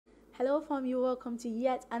Hello fam, you welcome to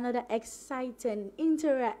yet another exciting,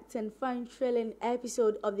 interacting, fun, thrilling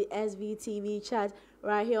episode of the SVTV chat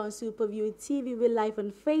right here on Superview TV. We're live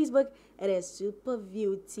on Facebook. It is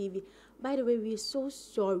Superview TV. By the way, we're so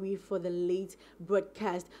sorry for the late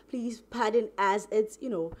broadcast. Please pardon us. It's,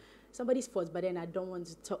 somebody's fault, but then I don't want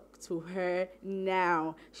to talk to her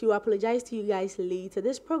now. She will apologize to you guys later.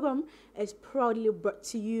 This program is proudly brought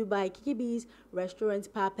to you by Kiki B's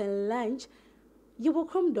Restaurant Pap and Lunch,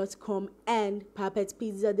 Yowocom.com and Puppet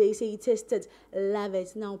Pizza. They say you tasted, love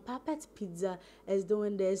it. Now, Puppet Pizza is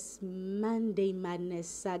doing this Monday Madness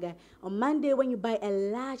saga. On Monday, when you buy a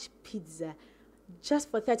large pizza,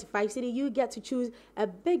 just for 35 cedi, you get to choose a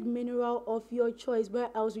big mineral of your choice. Where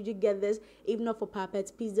else would you get this if not for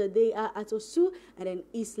Puppet Pizza? They are at Osu and then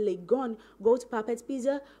East Legon. Go to Puppet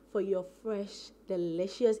Pizza for your fresh,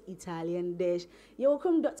 delicious Italian dish.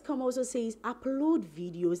 Yowocom.com also says upload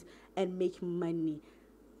videos and make money.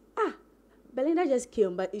 Belinda just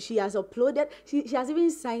came, but she has uploaded, she has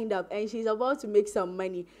even signed up and she's about to make some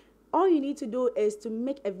money. All you need to do is to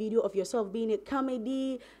make a video of yourself being a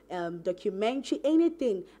comedy, documentary,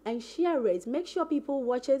 anything, and share it. Make sure people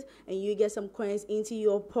watch it and you get some coins into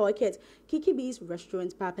your pocket. Kiki B's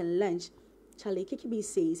Restaurant Pap and Lunch. Charlie, Kiki B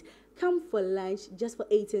says, come for lunch just for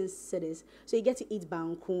 18 cedis. So you get to eat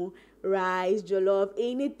banku, rice, jollof,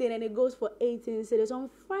 anything, and it goes for 18 cedis. On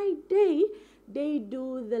Friday, they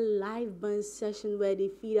do the live band session where they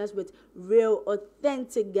feed us with real,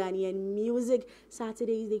 authentic Ghanaian music.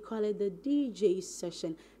 Saturdays, they call it the DJ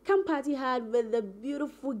session. Come party hard with the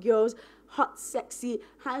beautiful girls, hot, sexy,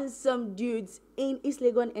 handsome dudes in East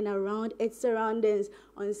Legon and around its surroundings.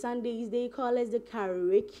 On Sundays, they call it the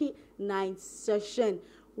karaoke night session.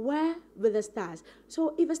 Where with the stars?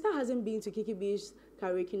 So if a star hasn't been to Kiki Beach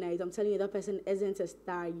karaoke night, I'm telling you that person isn't a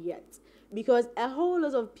star yet. Because a whole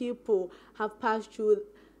lot of people have passed through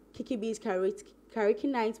Kiki Beach karaoke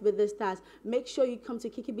night with the stars. Make sure you come to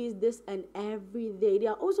Kiki Beach this and every day. They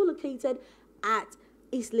are also located at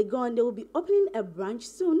East Legon. They will be opening a branch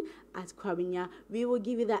soon at Kwabinya. We will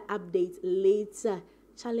give you that update later.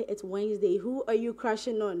 Charlie, it's Wednesday. Who are you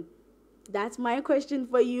crushing on? That's my question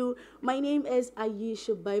for you. My name is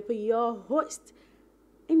Ayesha Baipa, your host.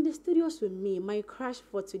 In the studios with me, my crush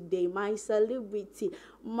for today, my celebrity,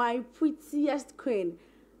 my prettiest queen.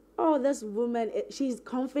 Oh, this woman, she's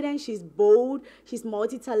confident, she's bold, she's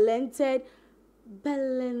multi-talented.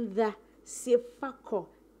 Belinda Dzattah.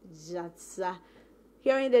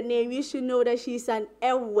 Hearing the name, you should know that she's an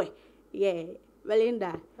Ewe. Yeah,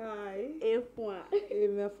 Belinda. Hi. F1.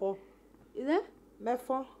 Mefo. Is that?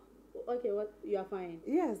 Mefo. Okay, what? You are fine.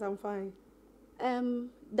 Yes, I'm fine.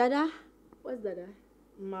 Dada? What's Dada?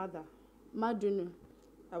 Mother. Madunu.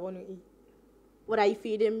 I want to eat What are you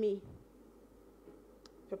feeding me?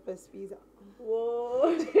 pepper's pizza.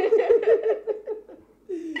 Whoa.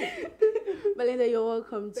 Belinda, you're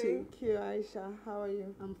welcome too. Thank you, Aisha. How are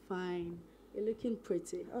you? I'm fine. You're looking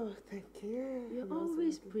pretty. Oh, thank you. You're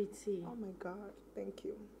always pretty. Oh my God. Thank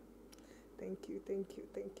you. Thank you. Thank you.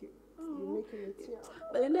 Thank you. Oh. You're making me tear.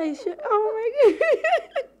 Belinda is sure. Oh my God.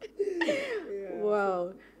 Yeah.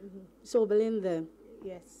 Wow. So Belinda,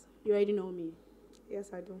 Yes. you already know me.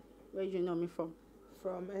 Yes, I do. Where do you know me from?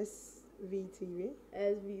 From SVTV.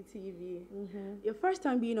 SVTV. Your first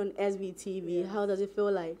time being on SVTV, how does it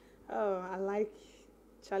feel like? Oh, I like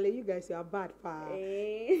Charlie. You guys, you are bad, pa.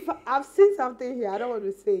 Eh. I've seen something here. I don't want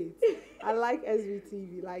to say it. I like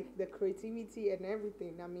SVTV, like the creativity and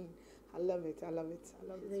everything. I mean, I love it. I love it. I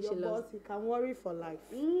love it. Your boss, he can worry for life.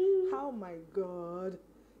 Oh my God,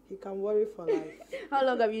 he can worry for life. How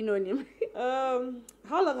long have you known him?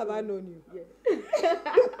 How long have I known you? Yeah.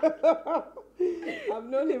 I've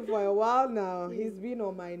known him for a while now. He's been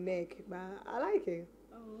on my neck, but I like it.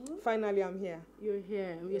 Finally, I'm here. You're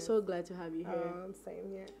here. We're so glad to have you here. Same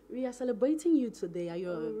here. We are celebrating you today. Are you?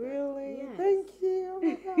 Oh, really? Yes. Thank you. Oh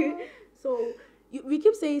my God. So we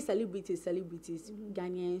keep saying celebrities.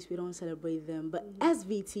 Ghanaians, we don't celebrate them. But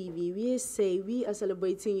SVTV, we say we are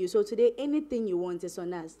celebrating you. So today, anything you want is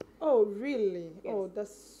on us. Oh, really? Yes. Oh,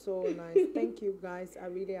 that's so nice. Thank you, guys. I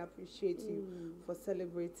really appreciate you for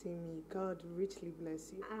celebrating me. God richly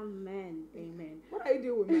bless you. Amen. Amen. What are you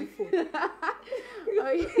doing with my phone?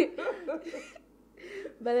 Okay.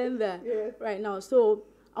 Belinda, Yes. right now, so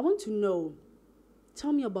I want to know,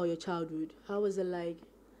 tell me about your childhood. How was it like?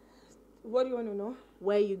 What do you want to know?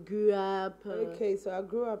 Where you grew up? Okay, so I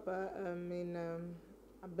grew up in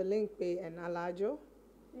Abelinkwe and Alajo.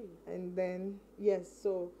 Hey. And then, yes,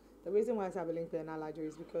 so the reason why I say Abelinkwe and Alajo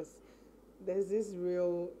is because there's this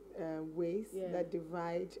real ways that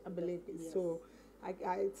divide Abelinkwe. Yes. So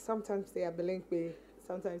I sometimes say Abelinkwe,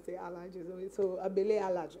 sometimes say Alajo. So Abele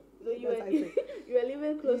Alajo. So you were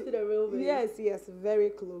living close to the railway? Yes, very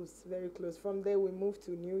close, very close. From there, we moved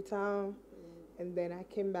to Newtown, and then I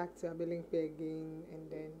came back to Abilinkpe again, and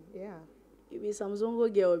then, yeah. You be some Zongo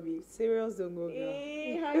girl, be. Serious Zongo girl.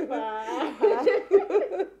 Hey, high five.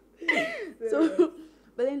 So,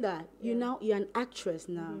 Belinda, you're an actress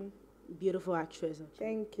now. Beautiful actress. Okay.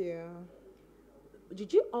 Thank you.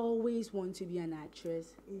 Did you always want to be an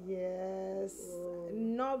actress? Yes.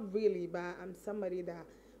 Not really, but I'm somebody that,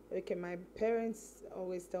 okay, my parents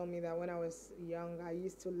always tell me that when I was young, I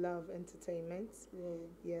used to love entertainment.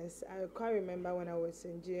 Yes, I quite remember when I was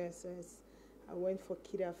in GSS, I went for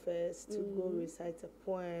Kida Fest to go recite a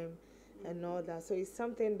poem and all that. So it's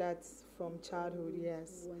something that's from childhood,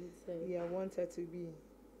 yes. Yeah, wanted to be.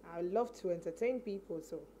 I love to entertain people,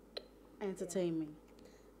 so. Entertainment.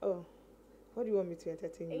 Yeah. Oh, what do you want me to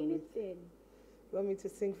entertain you with? Anything. You want me to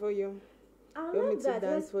sing for you? I you want me to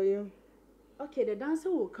dance for you? Okay, the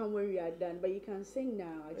dancer will come when we are done, but you can sing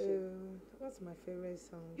now, actually. What's my favorite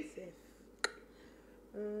song, Seth?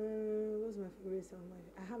 What's my favorite song?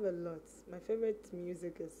 I have a lot. My favorite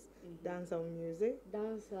music is dancehall music.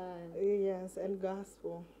 Dancehall. Yes, and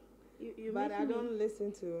gospel. But I don't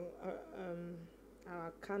listen to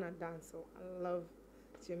our kind of dancehall. I love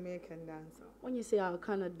Jamaican dancehall. When you say our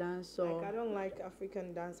kind of dancehall, like I don't like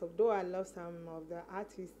African dancehall. Though I love some of the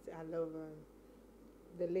artists. I love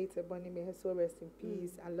the late Bonnie may her soul rest in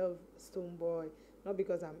peace. I love Stonebwoy. Not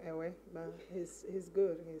because I'm away, but he's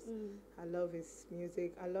good. I love his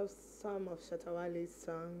music. I love some of Shatawale's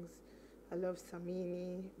songs. I love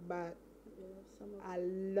Samini, but I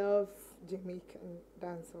love Jamaican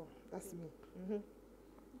dancehall. That's me.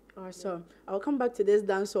 Awesome. I'll come back to this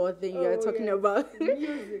dancehall thing you're talking about.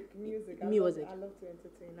 Music. I love to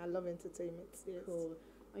entertain. I love entertainment. Yes. Cool.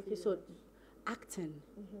 Okay, so acting.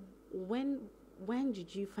 When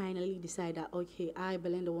did you finally decide that, okay, I,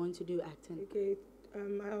 Belinda, want to do acting? Okay, I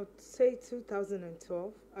would say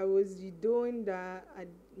 2012. I was doing that.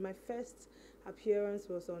 My first appearance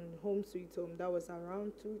was on Home Sweet Home. That was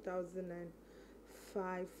around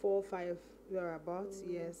 2005, 4, 5, thereabouts,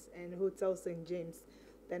 yes, and Hotel St. James.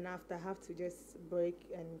 Then after, I have to just break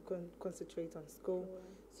and concentrate on school.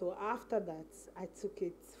 So after that, I took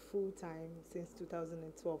it full time since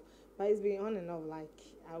 2012. But it's been on and off, like,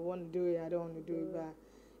 I want to do it, I don't want to do it. But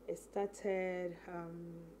it started,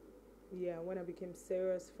 when I became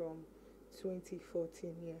serious from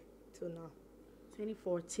 2014, till now.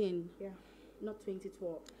 2014? Yeah. Not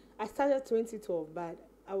 2012? I started 2012, but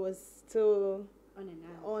I was still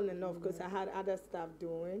on and off because I had other stuff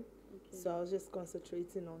doing. Okay. So I was just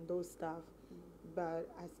concentrating on those stuff. But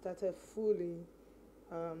I started fully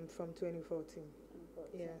from 2014.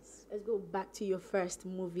 Yes. Let's go back to your first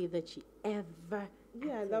movie that you ever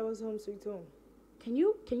acted. That was Home Sweet Home. Can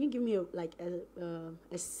you give me a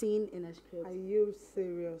scene in a script? Are you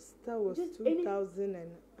serious? That was 2000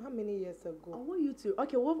 and how many years ago? I want you to.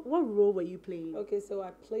 Okay, what role were you playing? Okay, so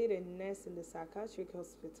I played a nurse in the psychiatric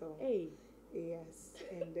hospital. Hey. Yes,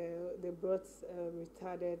 and they brought a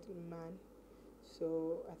retarded man.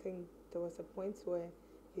 So I think there was a point where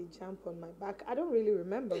he jumped on my back. I don't really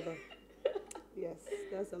remember, but yes,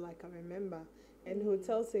 that's all I can remember. And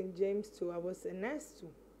Hotel St. James too. I was a nurse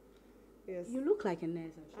too. Yes. You look like a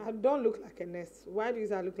nurse, actually. I don't look like a nurse. Why do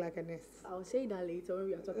I look like a nurse? I'll say that later when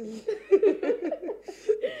we are talking.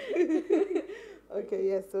 Okay,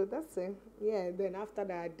 yes, so that's it. Yeah, then after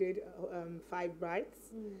that I did 5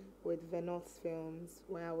 Brides with Venos Films,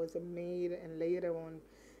 where I was a maid, and later on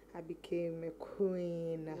I became a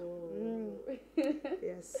queen.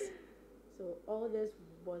 Yes. So all this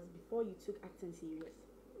was before you took acting serious?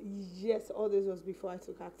 Yes, all this was before I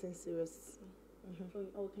took acting serious.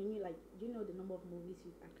 So, can you, do you know the number of movies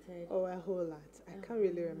you've acted? Oh, a whole lot. I can't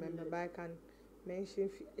really remember, but I can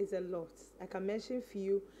mention, it's a lot. I can mention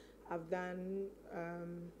few. I've done,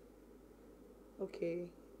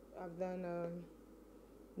 I've done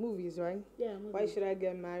movies, right? Yeah, movies. Why Should I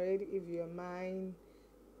Get Married? If You're Mine,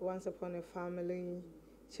 Once Upon a Family,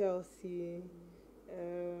 Chelsea,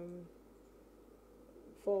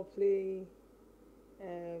 Foreplay,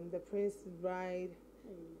 The Prince's Bride,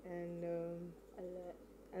 and a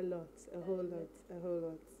whole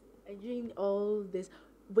lot. I dreamed all this.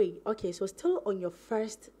 Wait, okay, so still on your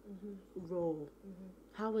first role,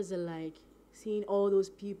 how was it like seeing all those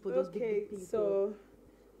people, those big people? So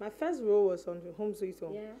my first role was on Home Sweet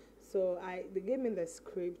Home. Yeah. So they gave me the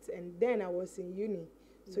script, and then I was in uni.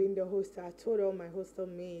 So in the hostel, I told all my hostel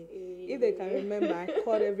mates, if they can remember, I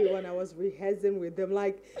called everyone. I was rehearsing with them,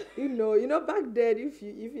 like, you know, back then, if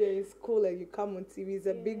you're in school and you come on TV, it's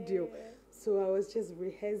a big deal. So I was just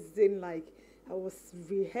rehearsing,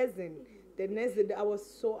 The next day, I was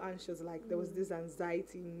so anxious. Like, there was this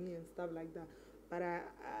anxiety in me and stuff like that. But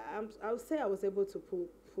I would say I was able to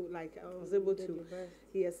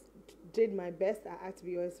yes, did my best at Act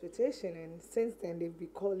Beyond Expectation. And since then, they've been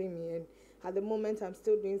calling me. And at the moment, I'm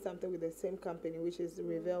still doing something with the same company, which is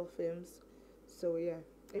Reveal Films. So, yeah.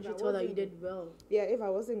 If you told that you did well. Yeah, if I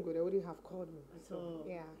wasn't good, they wouldn't have called me. So,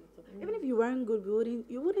 yeah. Even if you weren't good,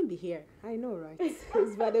 you wouldn't be here. I know, right?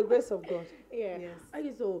 It's by the grace of God. Yeah. Yes.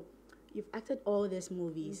 Okay, so you've acted all these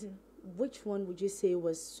movies. Which one would you say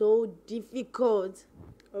was so difficult?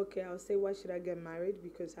 Okay, I'll say Why Should I Get Married?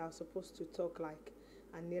 Because I was supposed to talk like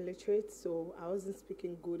an illiterate, so I wasn't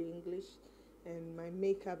speaking good English, and my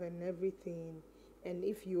makeup and everything. And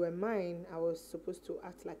if you were mine, I was supposed to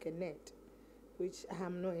act like a nerd, which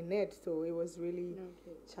I'm not a nerd, so it was really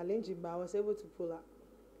challenging, but I was able to pull it up.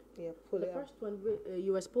 The first one,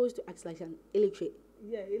 you were supposed to act like an illiterate.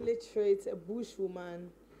 Yeah, illiterate, a bush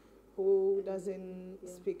woman who doesn't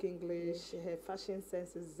speak English, her fashion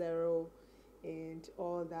sense is zero, and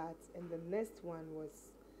all that. And the next one was,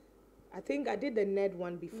 I think I did the nerd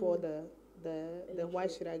one before the Why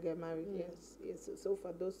Should I Get Married? Yes. So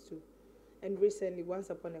for those two. And recently, Once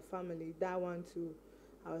Upon a Family, that one too,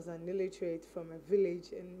 I was an illiterate from a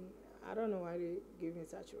village, and I don't know why they gave me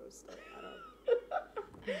such a stuff. I don't.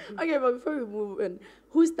 Okay, but before we move on,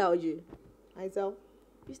 who styled you? Myself.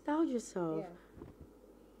 You styled yourself. Yeah.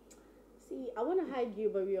 See, I want to hide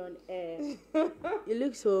you, but we're on air. You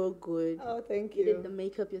look so good. Oh, thank you. You did the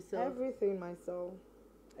makeup yourself. Everything myself,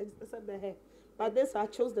 except the hair. But this, I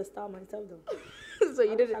chose the style myself though. So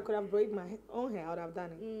you did it. I could have braided my own hair. I would have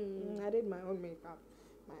done it. I did my own makeup,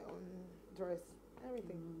 my own dress,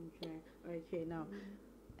 everything. Okay. Now,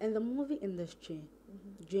 in the movie industry,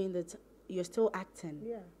 during the you're still acting.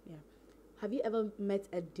 Yeah. Have you ever met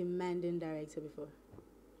a demanding director before?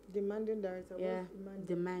 Demanding director? Yeah. What's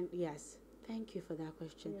Demand. Yes. Thank you for that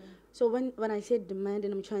question. Yeah. So when I say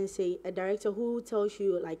demanding, I'm trying to say a director who tells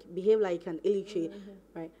you like behave like an illiterate,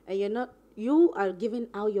 right? And you are giving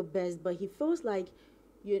out your best, but he feels like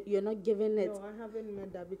you're not giving it. No, I haven't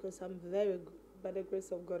met that because I'm very good. By the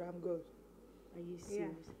grace of God, I'm good. Are you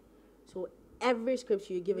serious? Yeah. So every script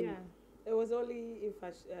you're giving. Yeah. It was only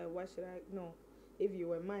if you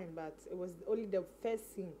were mine, but it was only the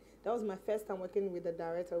first scene. That was my first time working with the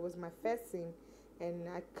director. It was my first scene, and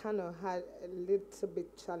I kind of had a little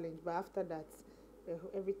bit challenge. But after that,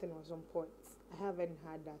 everything was on point. I haven't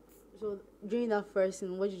had that. So during that first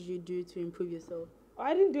scene, what did you do to improve yourself?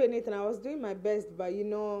 I didn't do anything. I was doing my best, but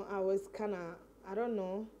I was kind of, I don't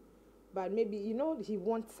know. But maybe, he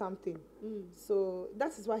wants something. So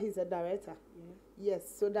that is why he's a director. Yeah. Yes.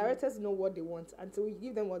 So directors know what they want. Until we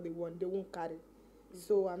give them what they want, they won't cut it.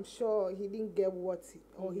 So I'm sure he didn't get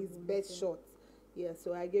his best shot. Yeah.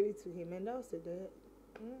 So I gave it to him, and that was it. That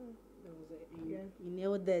was it. Yeah. You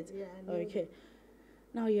nailed that. Yeah. I nailed it.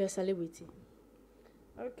 Now you're a celebrity.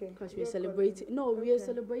 Okay. Because we're celebrating. No, we are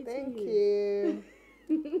celebrating. Thank you.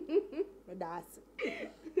 That's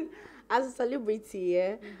as a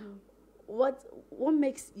celebrity, what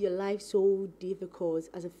makes your life so difficult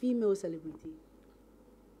as a female celebrity?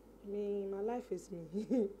 Me, my life is me.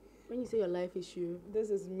 When you say your life is you, this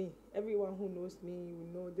is me. Everyone who knows me will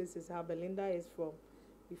know this is how Belinda is from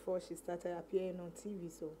before she started appearing on TV.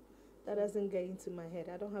 So that doesn't get into my head.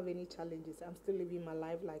 I don't have any challenges. I'm still living my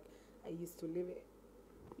life like I used to live it.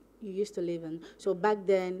 You used to live in. So back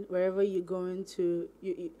then, wherever you're going to,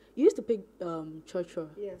 you used to pick church.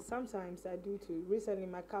 Yeah, sometimes I do too. Recently,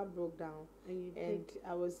 my car broke down, and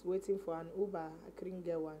I was waiting for an Uber. I couldn't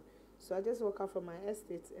get one, so I just woke up from my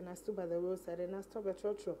estate and I stood by the roadside and I stopped at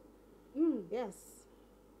church. Yes.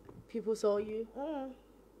 People saw you.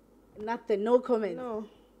 Nothing. No comment. No.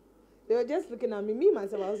 They were just looking at me. Me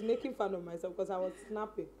myself, I was making fun of myself because I was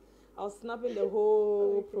snapping. I was snapping the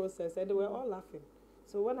whole process, and they were all laughing.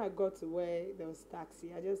 So when I got to where there was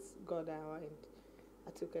taxi, I just got out and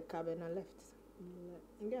I took a cab and I left.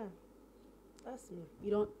 Yeah, that's me.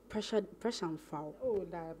 You don't pressure and foul. Oh,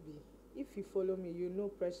 that be. If you follow me, you know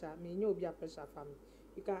pressure. You'll be a pressure for me.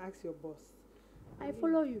 You can ask your boss. I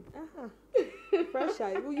follow you.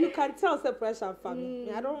 Pressure. You can tell the pressure for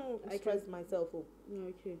me. I don't stress myself.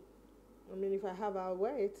 Okay. I mean, if I have, I'll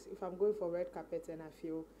wear it. If I'm going for red carpet and I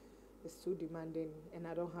feel it's too demanding and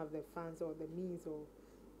I don't have the funds or the means or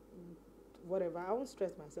whatever, I won't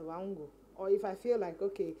stress myself. I won't go. Or if I feel like,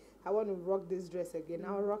 okay, I want to rock this dress again,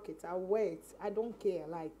 I'll rock it. I'll wear it. I don't care.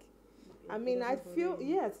 Like, I mean, I feel,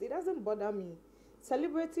 yes, it doesn't bother me.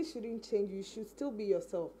 Celebrity shouldn't change. You should still be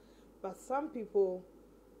yourself. But some people,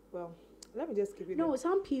 well, Let me just keep it. No,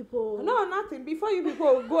 some people. No, nothing. Before you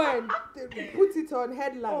people go and put it on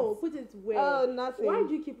headlines. Oh, put it where? Oh, nothing. Why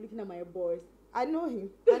do you keep looking at my boys? I know him.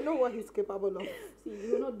 I know what he's capable of. See,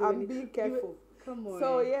 you're not doing I'm being careful. Come on.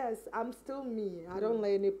 So yes, I'm still me. I don't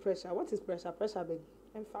let any pressure. What is pressure? Pressure, baby.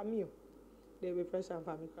 And family. There will be pressure and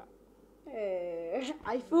family crap.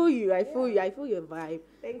 I feel you. I feel you. I feel your vibe.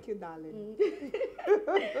 Thank you, darling.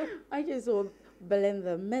 Okay, so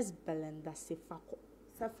Belinda, Miss Belinda Sefako.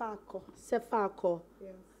 Sefako.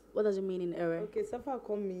 Yes. What does it mean in Ere? Okay,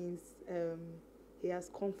 Sefako means he has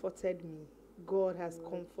comforted me. God has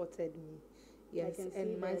comforted me. Yes,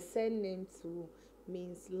 and my surname too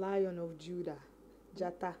means Lion of Judah.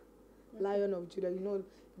 Dzattah. Lion of Judah. You know,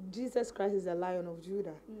 Jesus Christ is a Lion of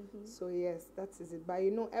Judah. So yes, that is it. But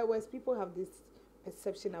you know, Airways, people have this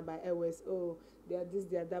perception about Airways. Oh, they are this,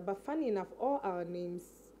 they are that. But funny enough, all our names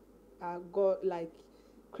are God, like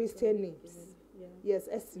Christian names. Yes,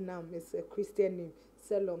 Esinam is a Christian name.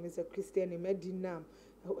 Selom is a Christian name. Edinam,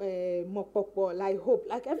 Mopopo, like Hope,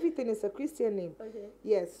 like everything is a Christian name. Okay.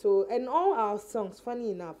 Yes, so and all our songs,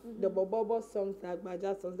 funny enough, the Bobobo songs, the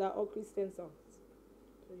Agbaja songs, they're all Christian songs.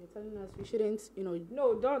 So you're telling us we shouldn't, you know.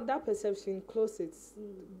 No, don't that perception close it.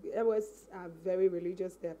 Airways are very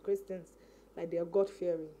religious. They're Christians, like they're God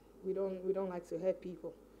fearing. We don't like to hurt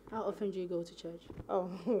people. How often do you go to church?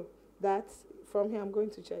 Oh, that's from here. I'm going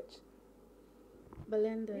to church.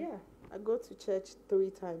 Belinda. Yeah, I go to church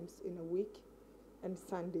 3 times in a week, and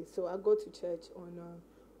Sunday. So I go to church on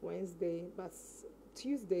Wednesday, but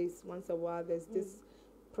Tuesdays once a while there's this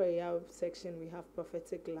prayer section. We have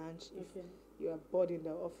prophetic lunch. If you are bored in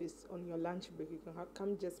the office on your lunch break, you can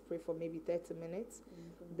come just pray for maybe 30 minutes.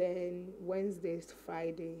 Then Wednesdays,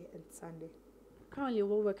 Friday, and Sunday. Currently,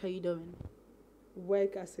 what work are you doing?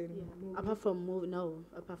 Work as in apart from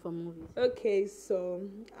movies. Okay, so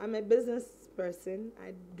I'm a business person.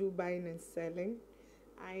 I do buying and selling.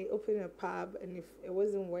 I open a pub, and if it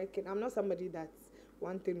wasn't working, I'm not somebody that's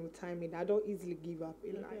one thing will time me. I don't easily give up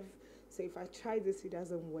in life. So if I try this, it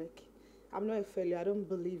doesn't work. I'm not a failure. I don't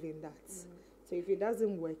believe in that. So if it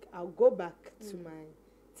doesn't work, I'll go back to my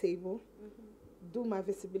table, do my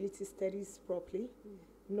visibility studies properly,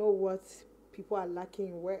 know what people are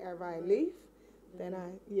lacking wherever I live. Then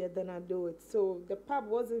I do it. So the pub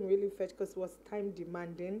wasn't really fetched because it was time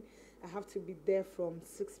demanding. I have to be there from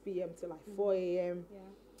 6 p.m. to like 4 a.m.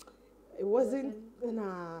 It wasn't,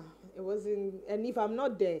 it wasn't. And if I'm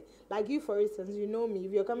not there, like you, for instance, you know me,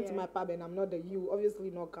 if you're coming to my pub and I'm not there, you obviously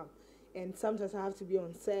not come. And sometimes I have to be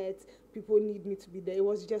on set. People need me to be there. It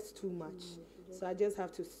was just too much. So I just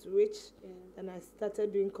have to switch. And I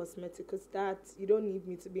started doing cosmetics because that, you don't need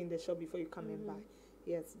me to be in the shop before you come and buy.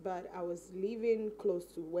 Yes, but I was living close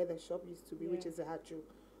to where the shop used to be, which is a Hachu.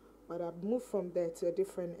 But I moved from there to a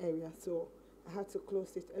different area, so I had to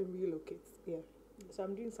close it and relocate. Yeah. So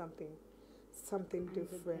I'm doing something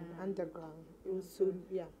different, underground. It was soon,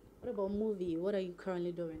 What about movie? What are you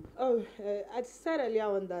currently doing? Oh, I said earlier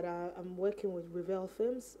on that I'm working with Revel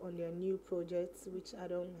Films on their new projects, which I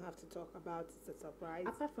don't have to talk about. It's a surprise.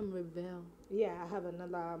 Apart from Revel? Yeah, I have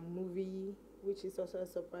another movie, which is also a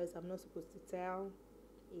surprise I'm not supposed to tell.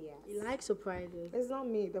 Yes. You like surprises? It's not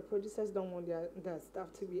me. The producers don't want their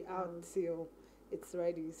stuff to be out till it's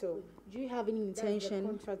ready. So, do you have any intention?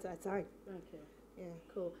 That's the contract at time. Okay. Yeah.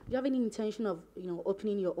 Cool. Do you have any intention of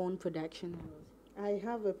opening your own production house? I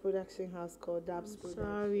have a production house called Dabs Production.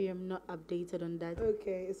 Sorry, I'm not updated on that.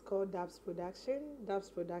 Okay, it's called Dabs Production. Dabs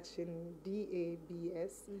Production,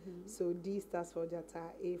 DABS. So D stands for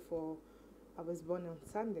Dzattah, A for I was born on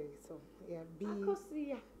Sunday. So yeah, B.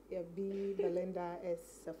 B Belinda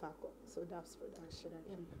S Sefako. So Dabs Production.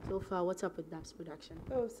 So far, what's up with Dabs Production?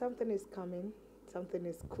 Oh, something is coming. Something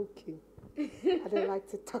is cooking. I don't like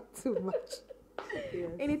to talk too much. Yes.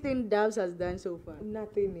 Anything Dabs has done so far?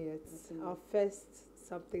 Nothing yet. Our first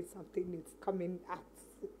something is coming out.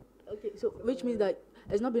 Okay, so which means that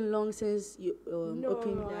it's not been long since you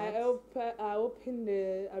opened that. I opened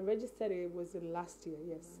I registered it was in last year.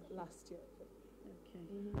 Yes, last year.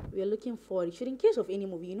 Okay. We are looking forward. Should in case of any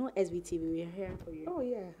movie, SVTV, we are here for you. Oh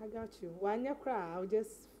yeah, I got you. When you cry,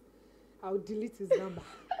 I'll delete his number.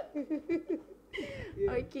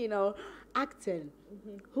 Okay, now acting.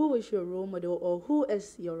 Who was your role model, or who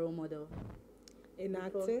is your role model? In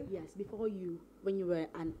acting? Yes, before you, when you were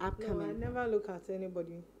an upcoming. No, I never look at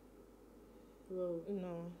anybody. Whoa.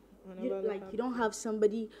 No, I never. You don't have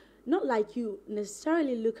somebody. Not like you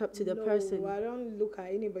necessarily look up to the person. No, I don't look at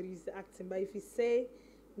anybody's acting. But if you say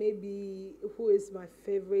maybe who is my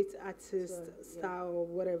favorite artist, star, or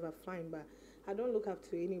whatever, fine. But I don't look up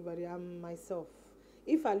to anybody. I'm myself.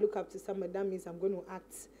 If I look up to somebody, that means I'm going to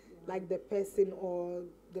act like the person or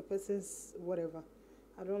the person's whatever.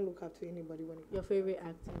 I don't look up to anybody when it comes. Your favorite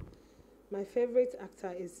actor? My favorite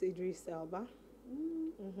actor is Idris Elba.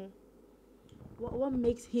 What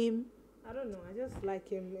makes him? I don't know. I just like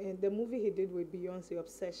him. And the movie he did with Beyonce,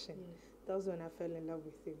 Obsession. That was when I fell in love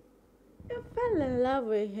with him. You fell in love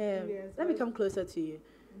with him. Yes. Let me come closer to you.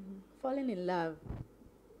 Falling in love.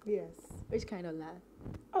 Yes. Which kind of love?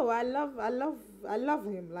 Oh, I love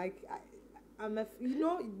him. Like I'm a, you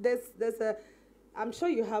know, there's a, I'm sure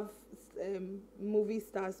you have movie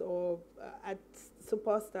stars or at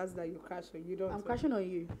superstars that you crush on. You don't. I'm crushing on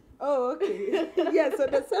you. Oh, okay. Yeah, so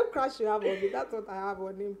the same crush you have on me, that's what I have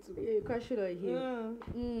on him too. You're crushing on him.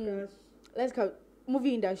 Crush. Let's go.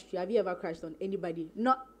 Movie industry. Have you ever crushed on anybody?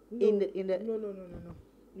 Not in the. No.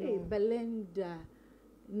 Hey, Belinda.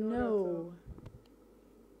 No.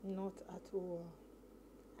 Not at all.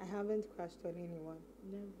 I haven't crushed on anyone.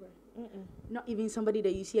 Never. Not even somebody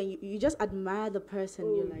that you see and you just admire the person.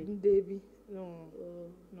 Oh, You're like, baby. No,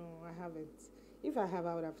 I haven't. If I have,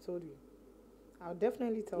 I would have told you. I'll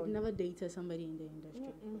definitely tell you. You've never dated somebody in the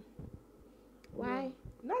industry. Why?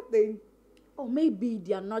 No, nothing. Or maybe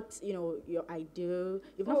they are not, your ideal.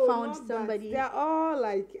 You've not found somebody. They're all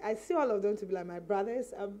like, I see all of them to be like my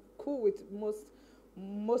brothers. I'm cool with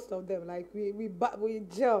most of them. Like we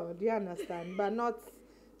gel. Do you understand? But not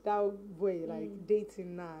that way. Like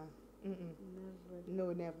dating now. Never.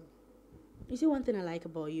 No, never. You see, one thing I like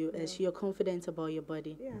about you is you're confident about your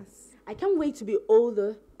body. Yes. I can't wait to be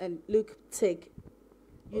older and look thick.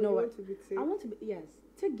 You know what? Want to be thick? I want to be, yes.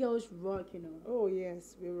 Thick girls rock, Oh,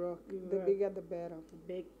 yes, we rock. The bigger, the better.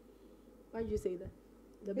 Big. Why did you say that?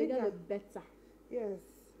 The bigger, the better. Yes.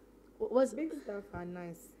 What's big stuff are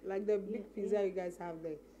nice. Like the big pizza you guys have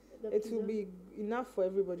there. It will be enough for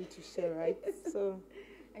everybody to share, right? So.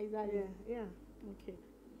 Exactly. Yeah. Okay.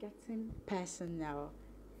 Getting personal.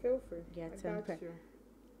 Feel free. Getting personal.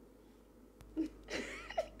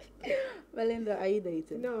 Belinda, are you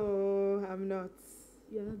dating? No, I'm not.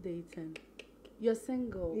 You're not dating. You're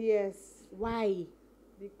single. Yes. Why?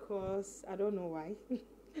 Because I don't know why.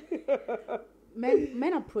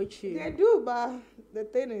 Men approach you. They do, but the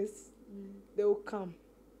thing is, they will come.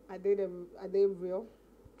 Are they real?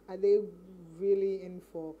 Are they really in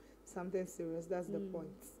for something serious? That's the point.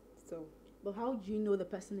 So. But how do you know the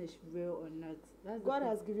person is real or not? God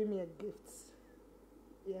has given me a gift.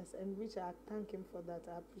 Yes, and which I thank him for that.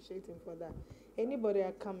 I appreciate him for that. Anybody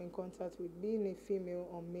I come in contact with, being a female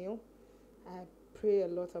or male, I pray a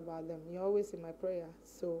lot about them. You're always in my prayer.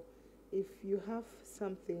 So if you have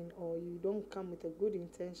something or you don't come with a good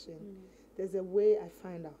intention, there's a way I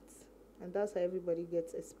find out. And that's how everybody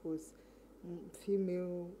gets exposed.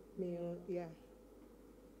 Female, male, yeah.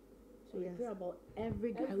 So you pray about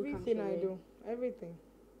every guy who comes Everything I do. Everything.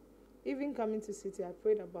 Even coming to city, I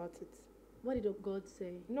prayed about it. What did God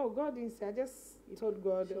say? No, God didn't say. I just told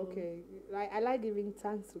God, okay, I like giving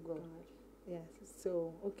thanks to God. Yes.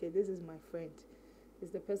 So, okay, this is my friend. Is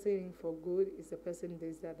the person in for good? Is the person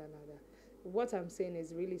this, that, another? What I'm saying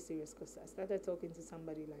is really serious because I started talking to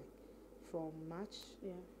somebody like from March.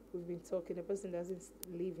 Yeah. We've been talking. The person doesn't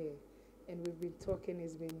live here. And we've been talking.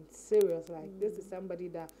 It's been serious. Like, this is somebody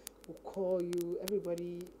that will call you.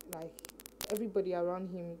 Everybody around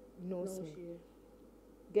him knows me. You.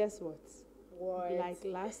 Guess what? What? Like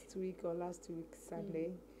last week or last 2 weeks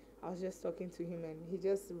Sunday, I was just talking to him and he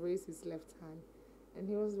just raised his left hand and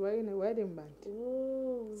he was wearing a wedding band.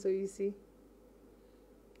 Oh. So you see?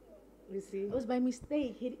 It was by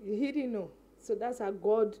mistake. He didn't know. So that's how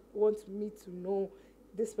God wants me to know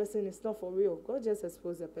this person is not for real. God just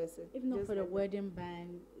exposed the person. If not for the wedding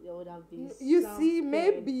band, there would have been. You see,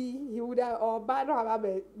 maybe he would have, or bad or have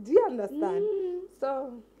a. Do you understand?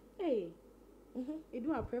 So, hey. You do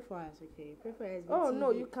not pray for us, okay? Pray for us. Oh,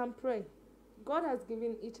 no, you can pray. God has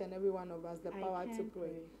given each and every one of us the power to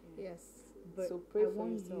pray. Yes. But so pray I for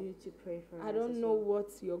want yourself. you to pray for us. I don't know what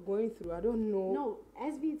you're going through. I don't know. No,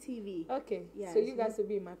 SVTV. Okay. Yes. So you guys will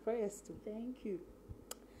be in my prayers too. Thank you.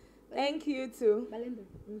 Thank you too. Belinda.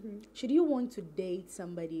 Should you want to date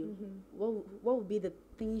somebody, what would be the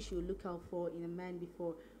things you look out for in a man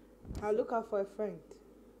before? I'll look out for a friend.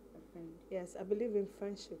 A friend. Yes, I believe in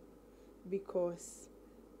friendship. Because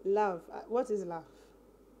love, what is love?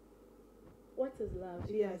 What is love?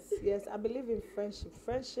 Yes, I believe in friendship.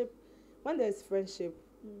 Friendship, when there's friendship,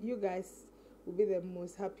 you guys will be the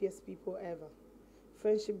most happiest people ever.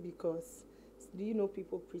 Friendship because, do you know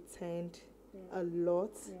people pretend a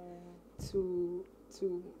lot to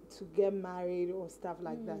get married or stuff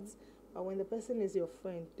like that. But when the person is your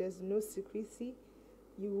friend, there's no secrecy.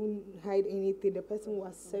 You won't hide anything. The person will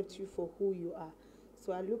accept you for who you are.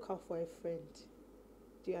 So I look out for a friend.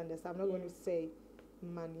 Do you understand? I'm not going to say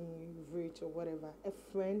money, rich, or whatever. A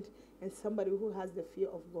friend and somebody who has the fear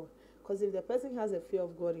of God. Because if the person has a fear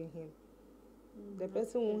of God in him, the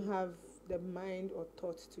person won't have the mind or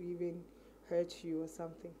thoughts to even hurt you or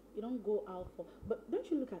something. You don't go out for, but don't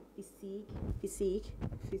you look at physique?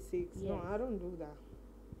 Physics. Yes. No, I don't do that.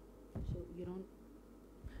 So you don't.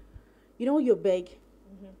 You know you're big.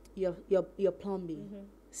 You're plumbing,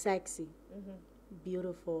 sexy,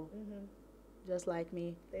 beautiful, just like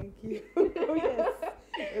me. Thank you. Yes.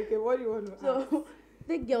 Okay, what do you want to ask? So,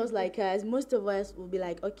 thick girls like us, most of us will be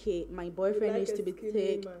like, okay, my boyfriend needs to be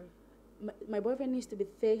thick. My boyfriend needs to be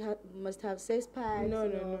thick. Must have 6 packs.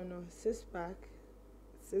 No. 6 pack.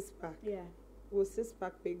 Yeah. Will 6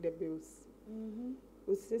 pack pay the bills?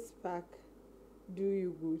 Will 6 pack do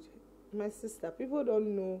you good? My sister, people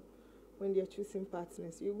don't know when they're choosing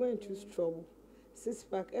partners. You go and choose trouble. 6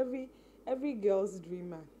 pack, every girl's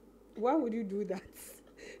dream, man. Why would you do that?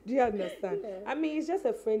 Do you understand? Yeah. I mean, it's just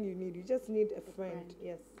a friend you need. You just need a friend.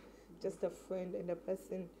 Yes, just a friend, and the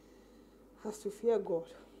person has to fear God.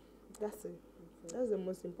 That's it. That's the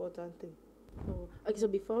most important thing. Oh, okay. So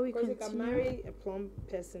before we continue, because you can marry a plump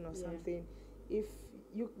person or something. If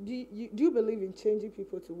do you believe in changing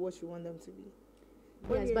people to what you want them to be?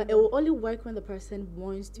 Yes, but it will only work when the person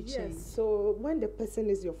wants to change. Yes. So when the person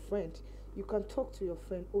is your friend, you can talk to your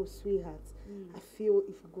friend. Oh, sweetheart, I feel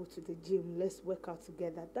if you go to the gym, let's work out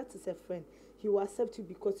together. That is a friend. He will accept you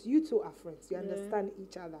because you two are friends. You understand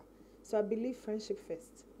each other. So I believe friendship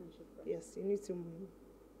first. Yes, you need to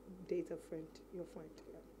date a friend, your friend.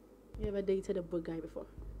 Yeah. You ever dated a broke guy before?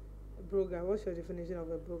 A broke guy? What's your definition of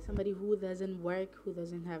a broke? Somebody who doesn't work, who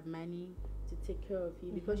doesn't have money to take care of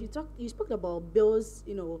you. Because you spoke about bills,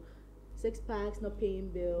 6 packs, not paying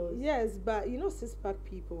bills. Yes, but 6 pack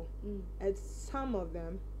people, and some of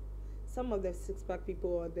the 6 pack people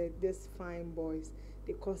or these fine boys,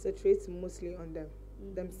 they concentrate mostly on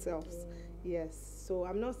themselves. Yeah. Yes. So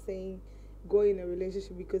I'm not saying go in a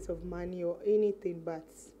relationship because of money or anything, but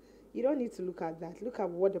you don't need to look at that. Look at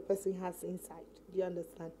what the person has inside. Do you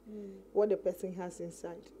understand? What the person has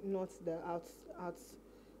inside, not the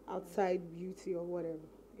outside beauty or whatever.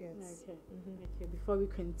 Yes. Okay. Okay. Before we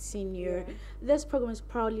continue, this program is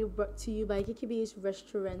proudly brought to you by KKB's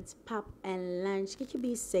Restaurant, Pub and Lunch.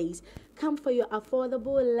 KKB says, come for your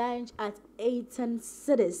affordable lunch at 18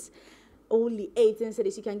 cities. Only 18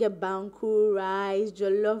 cities. You can get banku rice,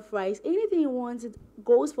 jollof rice, anything you want. It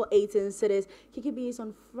goes for 18 cities. KKB is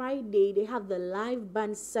on Friday. They have the live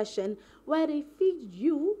band session where they feed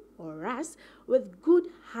you or us with good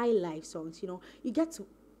high life songs. You get to.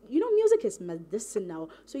 Music is medicinal,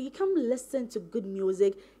 so you come listen to good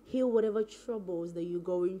music, heal whatever troubles that you're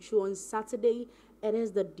going through. On Saturday, it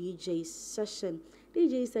is the DJ sessions.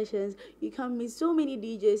 You can meet so many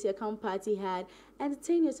DJs, you come party hard,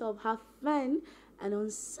 entertain yourself, have fun. And on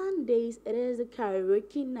Sundays, it is the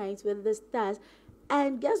karaoke night with the stars.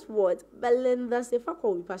 And guess what? Belinda Dzattah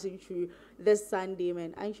will be passing through this Sunday,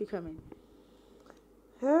 man. Aren't you coming?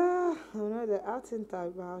 I'm not the outing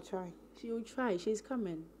type, but I'll try. She will try. She's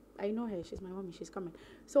coming. I know her. She's my mommy. She's coming.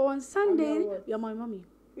 So on Sunday, you're my mommy.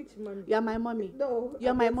 Which mommy? You're my mommy. No,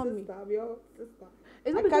 you're my mommy. Sister. I'm your sister.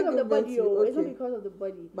 It's not because of the body. Okay. It's not because of the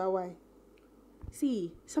body. But why?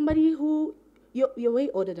 See, somebody who you're way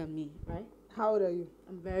older than me, right? How old are you?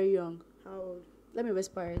 I'm very young. How old? Let me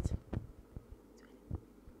whisper it.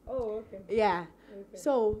 Oh, okay. Yeah. Okay.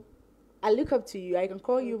 So I look up to you. I can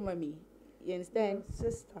call you mommy. You understand? No,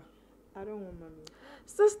 sister. I don't want mommy.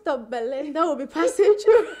 Sister Belinda will be passing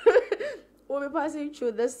through. We'll be passing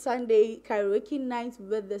through this Sunday karaoke night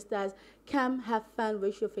with the stars. Come have fun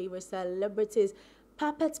with your favorite celebrities.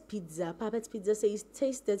 Puppet Pizza. Puppet Pizza says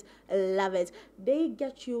taste it, love it. They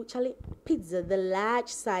get you pizza, the large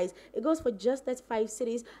size. It goes for just 35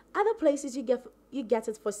 cities. Other places you get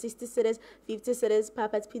it for 60 cities, 50 cities.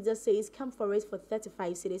 Puppet Pizza says come for it for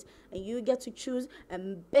 35 cities, and you get to choose a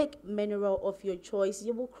big mineral of your choice.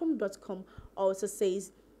 Yabochrome.com also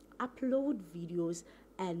says upload videos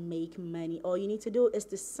and make money. All you need to do is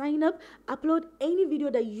to sign up, upload any video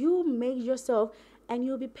that you make yourself, and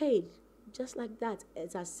you'll be paid. Just like that.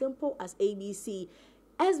 It's as simple as ABC.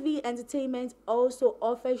 SV Entertainment also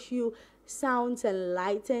offers you sounds and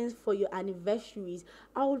lightings for your anniversaries.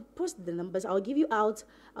 I will post the numbers. I'll give out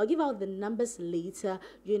the numbers later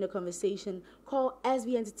during the conversation. Call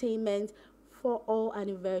SV Entertainment for all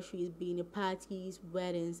anniversaries, being it parties,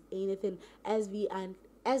 weddings, anything. SV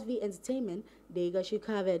Entertainment, they got you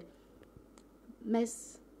covered.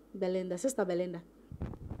 Miss Belinda, Sister Belinda.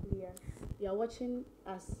 Yes. You're watching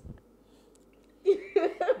us.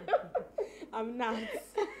 I'm not.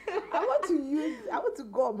 I want to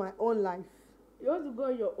go on my own life. You want to go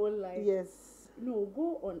on your own life? Yes. No,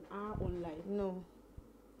 go on our own life. No.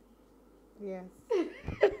 Yes.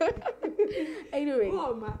 Anyway. Go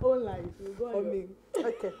on my own life. You go on For me.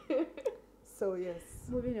 Okay. So, yes.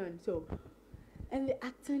 Moving on. So, and the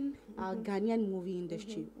acting, Ghanaian movie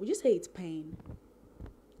industry, would you say it's paying?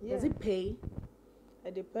 Yeah. Does it pay?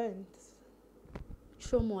 It depends.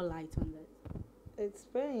 Throw more light on that. It's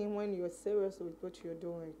paying when you're serious with what you're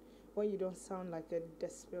doing. When you don't sound like a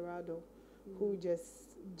desperado who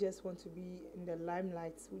just want to be in the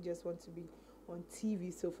limelight, who just want to be on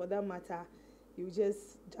TV. So for that matter, you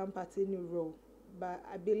just jump at any role. But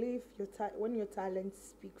I believe when your talents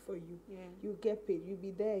speak for you, you get paid. You'll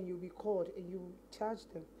be there and you'll be called and you charge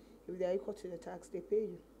them. If they are equal to the tax, they pay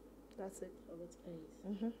you. That's it. So it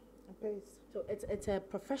pays. It pays. So it's a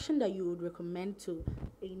profession that you would recommend to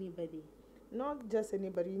anybody. Not just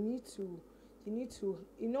anybody. You need to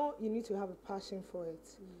have a passion for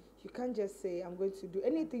it. You can't just say, I'm going to do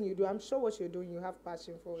anything you do. I'm sure what you're doing, you have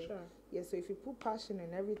passion for it. Sure. Yeah, so if you put passion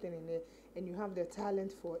and everything in it and you have the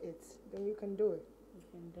talent for it, then you can do it. You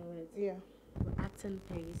can do it. Yeah. But acting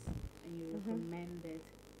pays and you recommend it.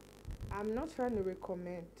 I'm not trying to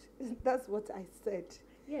recommend. That's what I said.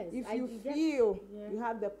 Yes. If you feel you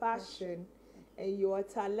have the passion and you are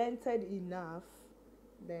talented enough,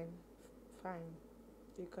 then fine.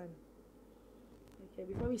 You can. Okay,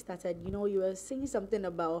 before we started, you were saying something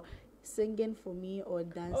about singing for me or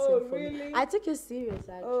dancing for really? me. I took it serious,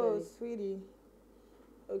 actually. Oh, sweetie.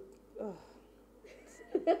 Okay.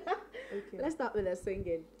 Okay. Let's start with the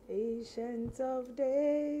singing. Ancient of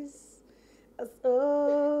days, as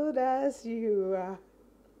old as you are,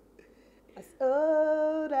 as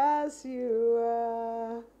old as you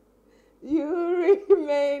are, you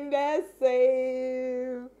remain the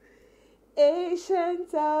same.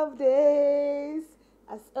 Ancient of days,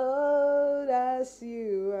 as old as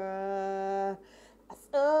you are, as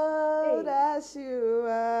old as you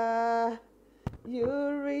are, you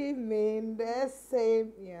remain the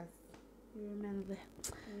same. Yes. You remember.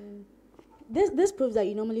 This proves that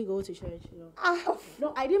you normally go to church,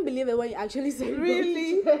 No, I didn't believe it when you actually said Really?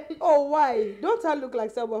 you go to church. Oh, why? Don't I look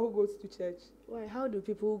like someone who goes to church? Why? How do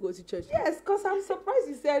people who go to church? Yes, because I'm surprised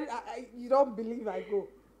you said you don't believe I go.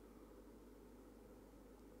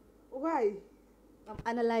 Why? I'm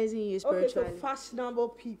analyzing you spiritually. Okay, so fashionable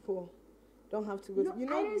people don't have to go. No, You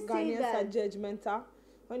know, I didn't say Ghanaians that. are judgmental.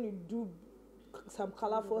 When you do some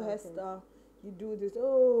colorful hairstyle, you do this.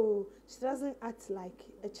 Oh, she doesn't act like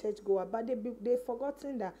a churchgoer. But they've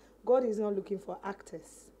forgotten that God is not looking for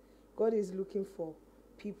actors. God is looking for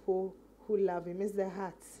people who love Him. It's the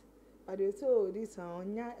heart. But they say, oh, this one,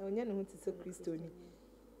 onya no hunti so Christoni.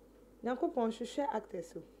 Nyankopon should share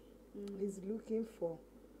actors. He's looking for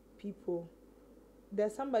people.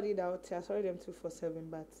 There's somebody that would tell sorry them 247,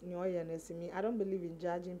 but I don't believe in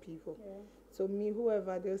judging people. Yeah. So me,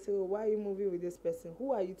 whoever, they'll say, oh, why are you moving with this person?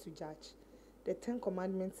 Who are you to judge? The 10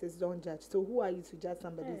 Commandments says don't judge. So who are you to judge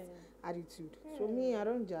somebody's attitude? So me, I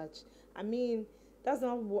don't judge. I mean, that's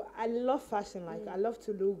not what I love fashion. Like I love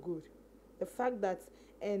to look good. The fact that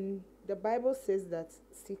and the Bible says that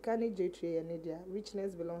Sikani J3 and India,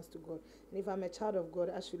 richness belongs to God. And if I'm a child of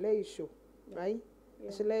God, I should let you show, right?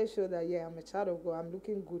 I should let you show that I'm a child of God. I'm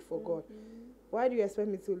looking good for God. Why do you expect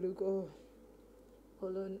me to look? Oh,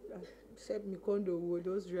 hold on, shape me condo with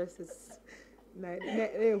those dresses. No,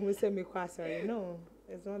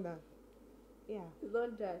 it's not that. Yeah, It's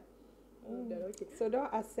not that. Okay. So don't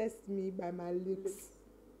assess me by my looks,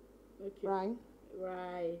 Okay. right?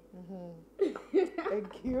 Right.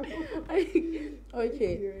 Thank you. Okay. Thank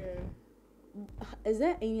you, yeah. Is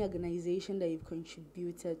there any organization that you've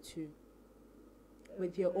contributed to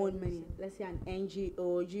with your own money? Let's say an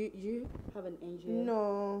NGO. Do you have an NGO?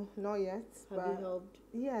 No, not yet. Have but you helped?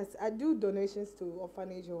 yes, I do donations to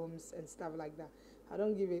orphanage homes and stuff like that. I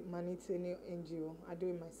don't give it money to any NGO. I do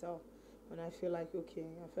it myself when I feel like I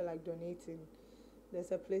feel like donating.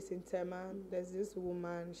 There's a place in Tema. There's this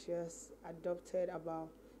woman. She has adopted about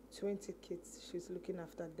 20 kids. She's looking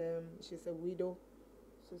after them. She's a widow.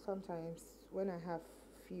 So sometimes when I have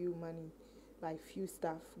few money, like few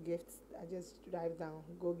stuff, gifts, I just drive down,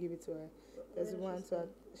 go give it to her. There's one, so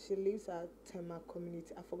she lives at Tema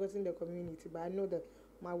community. I've forgotten the community, but I know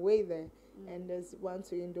my way there. And there's one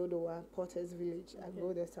to Indodowa, Porter's Village. I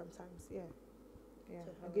go there sometimes, yeah.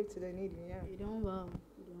 I give to the needy, yeah. You don't well.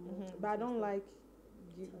 But I don't like,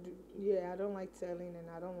 I don't like telling and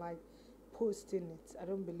I don't like posting it. I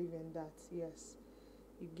don't believe in that, yes.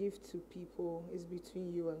 You give to people, it's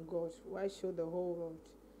between you and God. Why show the whole world?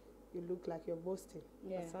 You look like you're boasting.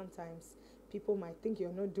 Yeah. But sometimes people might think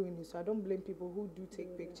you're not doing it. So I don't blame people who do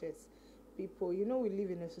take pictures. people, you know, we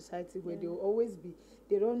live in a society where they will always be,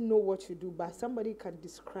 they don't know what you do, but somebody can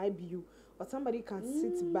describe you, or somebody can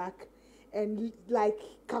sit back and like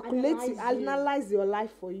analyze your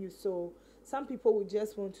life for you. So some people will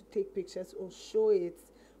just want to take pictures or show it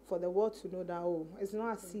for the world to know that, oh, it's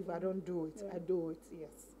not as if I don't do it. I do it,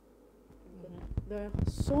 yes. There are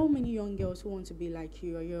so many young girls who want to be like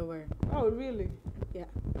you or you're aware. Oh, really? Yeah.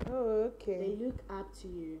 Oh, okay. They look up to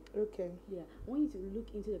you. Okay. Yeah. I want you to look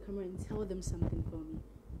into the camera and tell them something for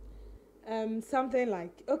me. Something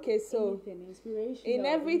like, okay, so anything, inspiration. In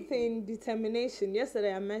everything, determination.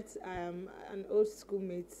 Yesterday I met an old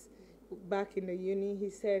schoolmate back in the uni. He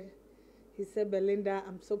said, Belinda,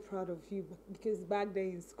 I'm so proud of you, because back then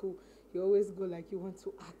in school, you always go like you want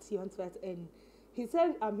to act, and he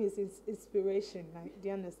said I'm his inspiration. Like, do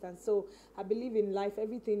you understand? So I believe in life,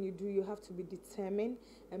 everything you do, you have to be determined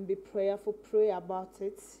and be prayerful. Pray about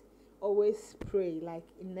it. Always pray, like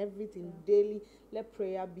in everything, daily. Let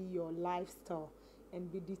prayer be your lifestyle,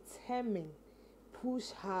 and be determined. Push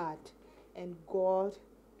hard, and God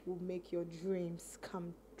will make your dreams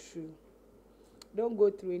come true. Don't go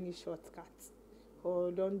through any shortcuts,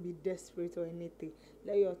 or don't be desperate or anything.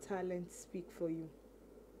 Let your talent speak for you.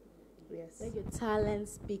 Yes. Let your talent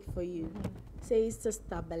speak for you. Say,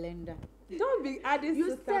 Sister Belinda. Don't be adding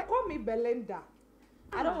sister. Call me Belinda.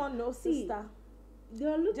 I don't want no sister.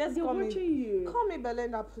 They're watching you. Call me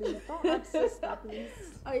Belinda, please. Don't add sister, please.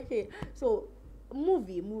 Okay. So,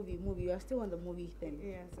 movie. You are still on the movie thing.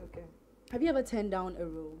 Yes, okay. Have you ever turned down a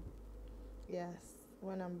role? Yes,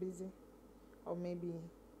 when I'm busy. Or maybe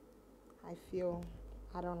I feel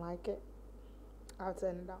I don't like it, I'll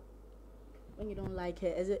turn it down. When you don't like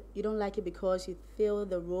it, is it you don't like it because you feel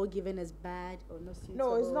the role given is bad or not suitable?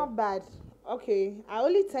 No, it's not bad. Okay, I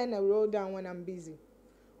only turn a role down when I'm busy,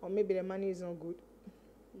 or maybe the money is not good.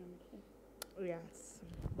 Okay. Yes.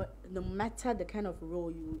 But no matter the kind of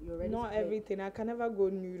role you're ready not to everything. I can never go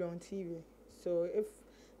nude on TV. So if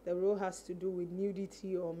the role has to do with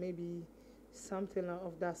nudity or maybe something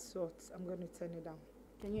of that sort, I'm going to turn it down.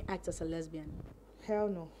 Can you act as a lesbian? Hell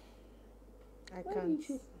no. I Why can't. Why don't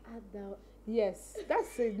you add that? Yes,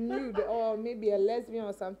 that's a nude or maybe a lesbian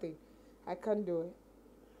or something. I can't do it.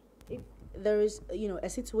 If there is, a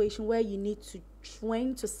situation where you need to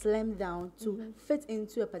train to slim down to fit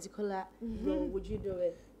into a particular role, would you do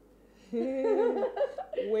it?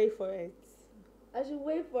 Wait for it. I should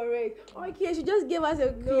wait for it. Okay, she just gave us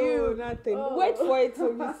a clue. No, nothing. Wait for it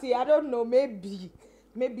till we see. I don't know. Maybe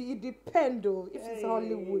it depends though. If it's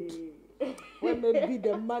Hollywood, where maybe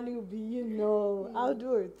the money will be, I'll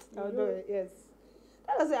do it. I'll do it. Yes.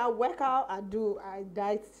 That is it. I work out. I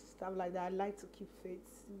diet stuff like that. I like to keep fit.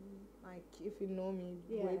 Like if you know me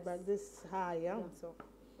way back, this is how I am. So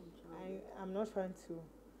I'm not trying to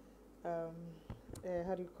how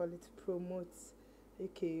do you call it? Promote.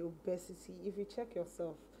 Okay, obesity. If you check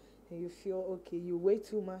yourself and you feel okay, you weigh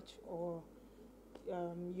too much, or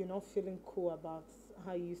you're not feeling cool about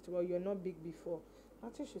how you used to, or you're not big before,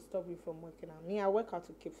 nothing should stop you from working out. Me, I work out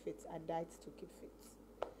to keep fit. I diet to keep fit.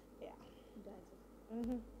 Yeah.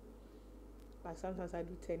 Like sometimes I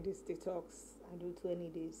do 10 days detox. I do 20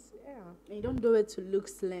 days. Yeah. And you don't do it to look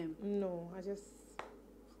slim. No, I just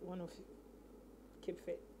want to keep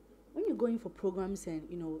fit. When you're going for programs and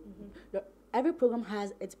every program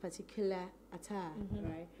has its particular attire,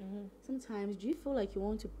 right? Sometimes do you feel like you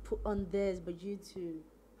want to put on this, but due to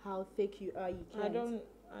how thick you are, you can't?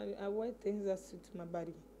 I wear things that suit my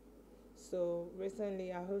body. So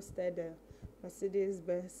recently I hosted a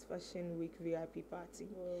Mercedes-Benz Fashion Week VIP party,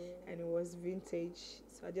 and it was vintage.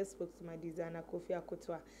 So I just spoke to my designer, Kofi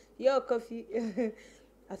Akotwa. Yo, Kofi.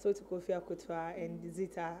 I spoke to Kofi Akotwa and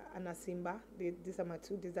Zita Anasimba. These are my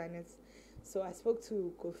two designers. So I spoke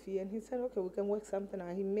to Kofi and he said, okay, we can work something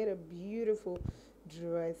out. He made a beautiful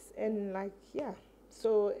dress and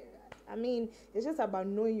So, I mean, it's just about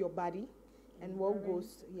knowing your body and what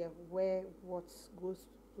goes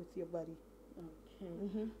with your body.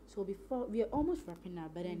 Okay. So before, we are almost wrapping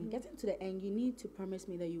up, but then getting to the end, you need to promise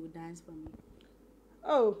me that you will dance for me.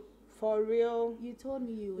 Oh, for real? You told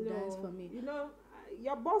me you would dance for me.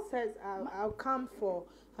 Your boss says I'll come for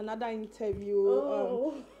another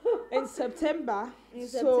interview in September.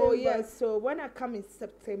 So when I come in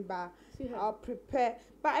September, I'll prepare.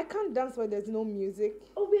 But I can't dance when there's no music.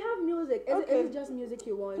 Oh, we have music. Is it just music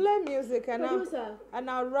you want? Play music and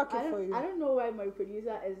I'll rock it for you. I don't know why my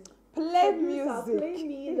producer is... Play music. Play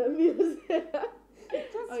me the music.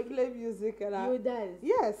 Just play music and I'll... You dance?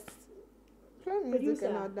 Yes. Play music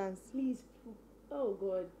and I'll dance. Please. Oh,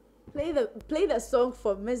 God. Play the song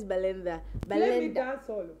for Miss Belinda. Let me dance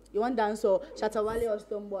all. You want dance or Shatawale or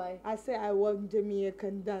Stonebwoy? I say I want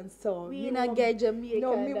Jamaican dance song. We not get Jamaican.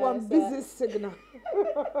 No, me want busy signal.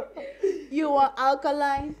 You want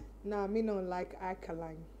alkaline? Nah, me don't like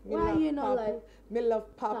alkaline. Me Why you not like? Me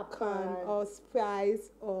love popcorn or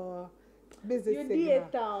spice or busy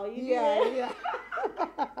signal. Yeah.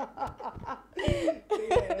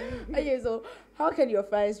 Okay, so how can your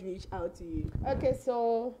friends reach out to you? Okay,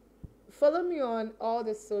 so follow me on all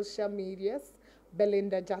the social medias,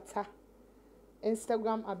 Belinda Dzattah.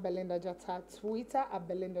 Instagram at Belinda Dzattah, Twitter at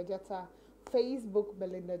Belinda Dzattah, Facebook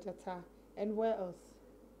Belinda Dzattah, and where else?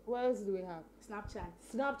 Where else do we have?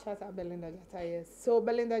 Snapchat at Belinda Dzattah, yes. So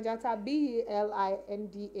Belinda Dzattah,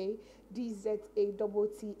 BelindaDzattah.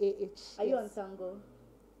 Are you on Tango?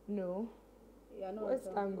 No. Yeah, no. Where's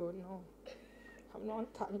Tango? No. I'm not on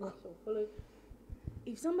Tango. So follow.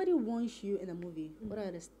 If somebody wants you in a movie, what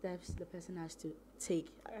are the steps the person has to take?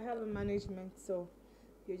 I have a management, so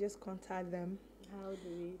you just contact them. How do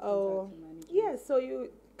we contact the management? Yeah, so you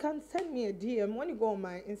can send me a DM. When you go on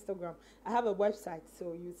my Instagram, I have a website,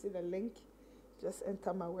 so you see the link. Just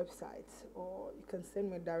enter my website, or you can send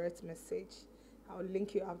me a direct message. I'll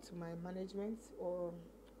link you up to my management or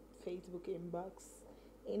Facebook inbox,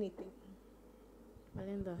 anything.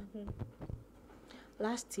 Belinda,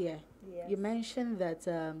 last year Yes. you mentioned that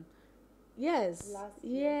yes, Last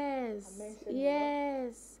year,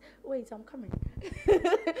 yes. Wait, I'm coming.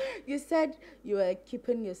 You said you were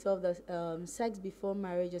keeping yourself the sex before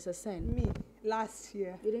marriage as a sin. Me, last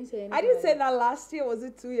year. You didn't say anything. I didn't say that last year. Was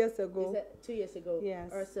it 2 years ago? You said 2 years ago.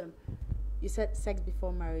 Yes. Awesome. You said sex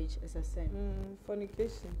before marriage is a sin.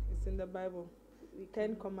 Fornication. It's in the Bible.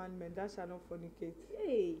 10 commandments. Thou shalt not fornicate.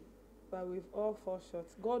 Hey. But we've all fall short.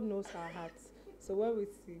 God knows our hearts. So when we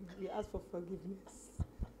sin, we ask for forgiveness.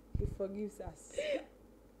 He forgives us.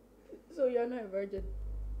 So you're not a virgin?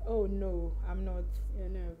 Oh no, I'm not. You're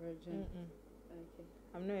not a virgin. Okay.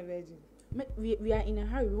 I'm not a virgin. We are in a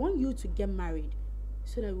hurry. We want you to get married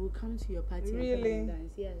so that we'll come to your party. Really? And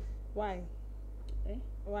dance. Yes. Why? Eh?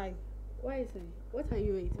 Why? Why is it? What are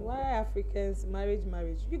you waiting? Why Africans marriage?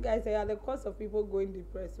 You guys are the cause of people going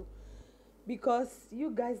depressed. Because you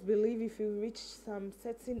guys believe if you reach some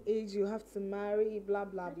certain age you have to marry, blah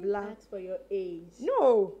blah blah. Ask for your age.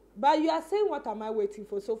 No, but you are saying what am I waiting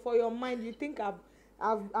for? So for your mind, you think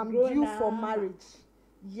I'm due for marriage.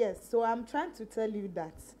 Yes. So I'm trying to tell you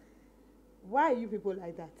that. Why are you people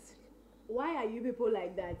like that? Why are you people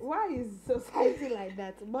like that? Why is society like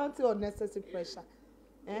that? Mounting unnecessary pressure.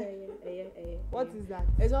 What is that?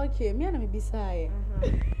 It's okay. Me and me beside.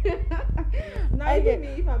 Now even me,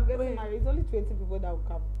 if I'm getting married, it's only 20 people that will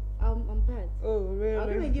come. I'm bad. Oh really?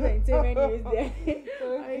 I'm gonna give entertainment news there.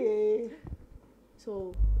 Okay.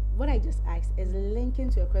 So what I just asked is linking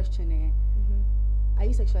to a questionnaire. Are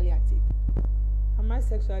you sexually active? Am I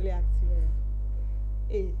sexually active? Yeah.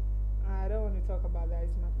 Hey, I don't want to talk about that.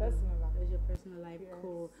 It's my personal life. It's your personal life. Yes.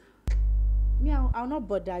 Cool. Me, I'll not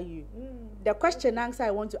bother you. The question answer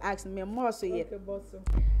I want to ask me more so yet. Okay, boss.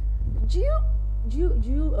 Do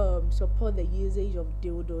you support the usage of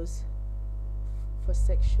dildos for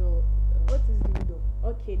sexual? What is dildo?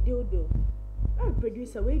 Okay, dildo. I'm a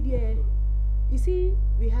producer. Wait there. You see,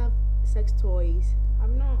 we have sex toys. I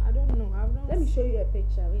don't know. Let me show you a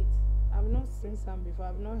picture. Wait. I've not seen some before.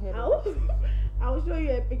 I've not heard of it. I'll show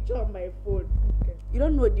you a picture on my phone. Okay. You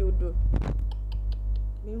don't know dildo.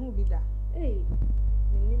 Me who be that? Hey.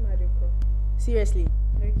 Me ni madeko. Seriously.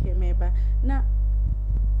 Okay, maybe. Now,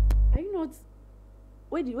 are you not?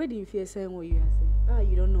 Where do you feel saying what you are saying?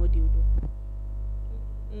 You don't know dildo.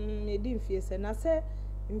 Me didn't feel say. Na say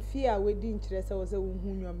in fear we didn't interest was a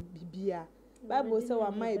unhunyom bibia. Bible say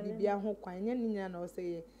wa mai bibia ho kwan nya ninya na o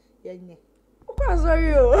say ye. Okay,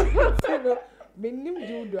 sorry. No, me nim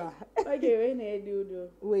dildo. Okay, we na dildo.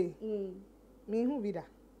 We. Me who be that?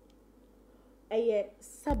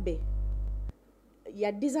 Sabe.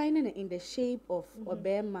 You're designing it in the shape of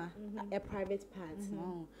Obama, a private part.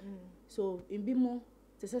 So in Bimo,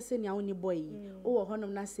 to say nya only boy. Oh,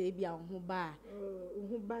 honum na say be a ba.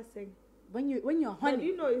 When you're honey. But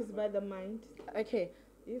you know it's by the mind. Okay.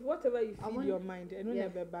 If whatever you feed your mind, and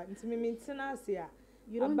never bad. It's me maintenance here.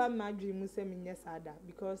 You don't about my dream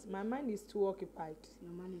because my mind is too occupied.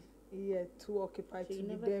 Your mind is too occupied so to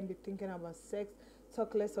be there and be thinking about sex.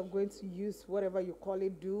 Talk less of going to use whatever you call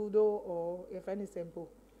it, dildo or if any simple.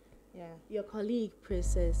 Yeah. Your colleague,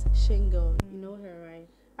 Princess Shingle, you know her, right?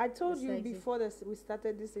 I told you before we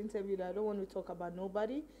started this interview that I don't want to talk about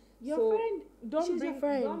nobody. Your friend.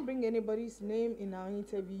 Don't bring anybody's name in our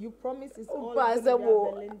interview. You promise it's all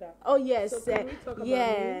possible. Belinda. Oh yes, so can we talk about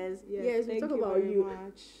yes, yes. We talk about you.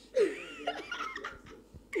 Much.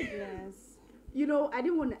 Yes. You know, I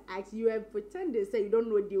didn't want to ask you and pretend they say you don't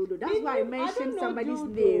know dildo. That's why I mentioned somebody's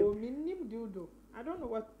name. Dildo. I don't know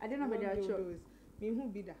what. I don't know what dildo is. Who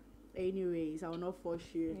be that? Anyways, I will not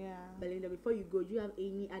force you. Yeah. Belinda, before you go, do you have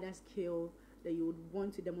any other skill that you would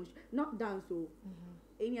want to demonstrate? Not dance, so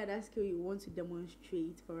any other skill you want to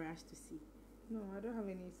demonstrate for us to see? No, I don't have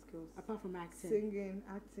any skills apart from acting, singing,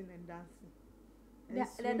 acting, and dancing. And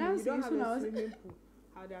the dancing. You don't have a swimming pool.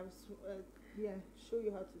 How do I show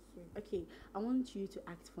you how to swim? Okay, I want you to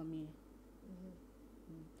act for me.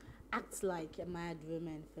 Act like a mad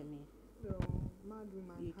woman for me. No, mad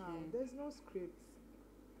woman. How? There's no script.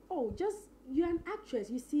 Oh, just you're an actress.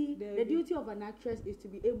 You see, the duty of an actress is to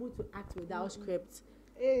be able to act without script.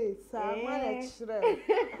 Hey, sir,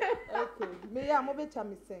 okay. Me, I'm over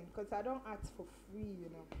to saying because I don't act for free, you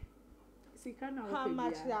know. See, how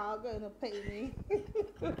much y'all gonna pay me?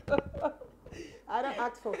 I don't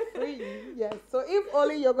act for free. Yes. So if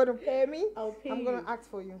only you're gonna pay me, I'm gonna act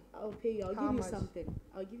for you. I'll pay you. I'll give you something.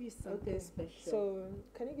 I'll give you something special. So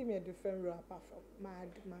can you give me a different role apart from mad?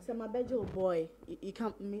 So my bedroom boy, you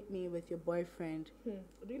can't meet me with your boyfriend. Do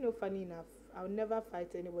you know? Funny enough, I'll never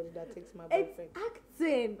fight anybody that takes my boyfriend. It's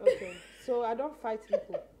acting. Okay. So I don't fight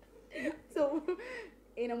people. So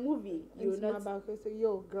in a movie, you're not about to say,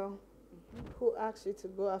 yo, girl, who asked you to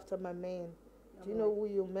go after my man? Do you know who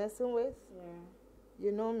you're messing with? Yeah.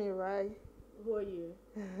 You know me, right? Who are you?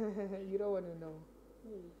 You don't want to know.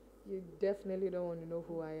 You definitely don't want to know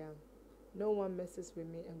who I am. No one messes with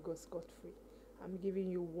me and goes scot-free. I'm giving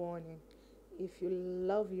you warning. If you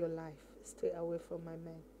love your life, stay away from my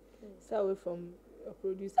man. Stay away from a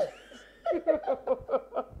producer.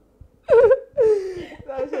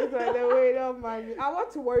 That's just like the way, don't mind me. I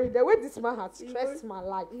want to worry the way this man has stressed my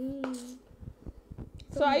life.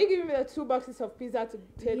 So are you giving me the 2 boxes of pizza to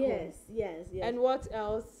take home? Yes. And what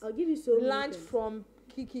else? I'll give you so much. Lunch from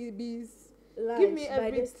Kiki B's. Give me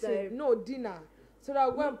everything. No, dinner. So that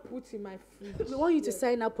I'll go and put in my fridge. We want you to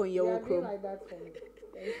sign up on your Chrome. Like that for me.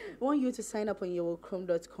 We want you to sign up on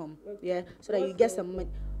yowochrome.com. Yeah, so that you get some money.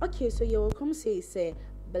 Okay, so Yowochrome says,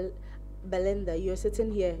 Belinda, you're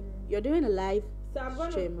sitting here. You're doing a live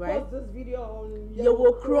stream, right? Post this video on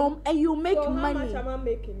Yowochrome and you make money. How much am I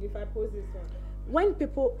making if I post this one? When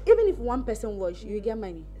people, even if one person watch, you get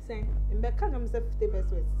money. Say, in Beckham, I'm 50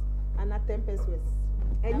 pesos and at 10 pesos.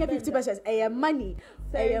 And you 50 pesos, money.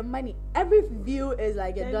 Money. Every view is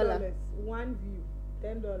like $1. One view,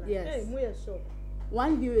 $10. Yes. Hey, more sure.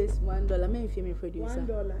 One view is $1. Me if you producer.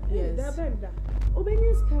 $1. Yes.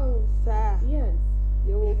 Obedience cow. Sir. Yes.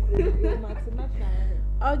 You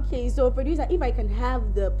Okay, so producer, if I can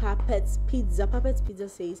have the Puppets Pizza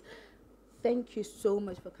says, thank you so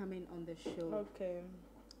much for coming on the show. Okay.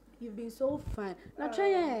 You've been so fun. Now try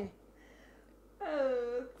it.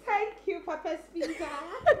 Oh, thank you, Puppets Pizza.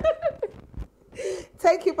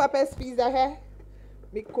 Thank you, Puppets Pizza. Hey,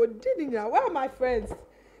 where are my friends?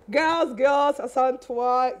 Girls,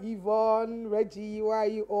 Asantua, Yvonne, Reggie, where are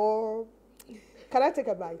you all? Can I take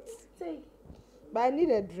a bite? Take. But I need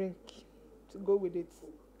a drink to go with it.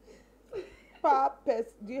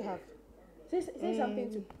 Puppets, do you have? Say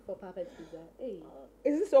something for Puppets Pizza. Hey.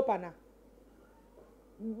 Is this opener?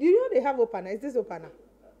 Do you know they have opener? Is this opener?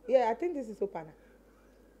 Yeah, I think this is opener.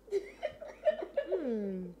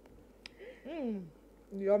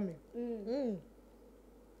 Yummy.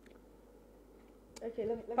 Okay,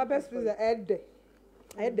 let me Puppets Pizza, I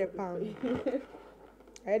had the pound.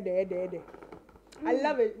 I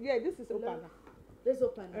love it. Yeah, this is opener. This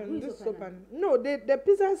opener. This is opener. No, the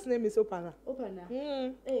pizza's name is opener. Opener.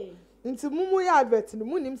 Hey. Into Mumu ya advert, the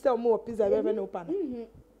moon himself more pizza ever opener.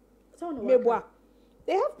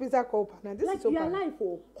 They have pizza called opener. This is opener. Like your life,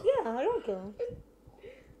 oh. Yeah, I don't care.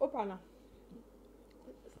 Opener.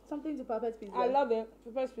 Something to Puppets Pizza. I love it.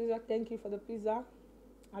 Puppets Pizza, thank you for the pizza.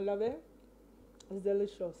 I love it. It's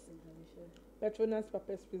delicious. Petronas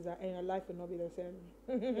Puppets Pizza, and your life will not be the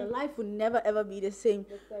same. Your life will never ever be the same.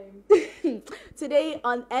 Today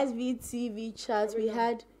on SVTV Chat, we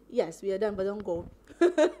had, yes, we are done, but don't go.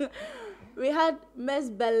 We had Miss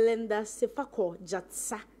Belinda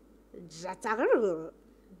Dzattah.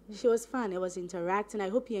 She was fun. It was interacting. I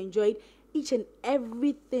hope you enjoyed each and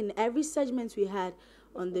everything, every segment we had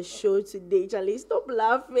on the show today. Charlie, stop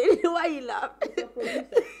laughing. Why are you laughing?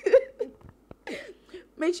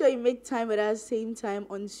 Make sure you make time with us, same time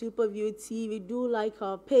on Superview TV. Do like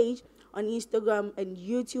our page on Instagram and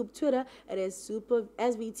YouTube, Twitter. It is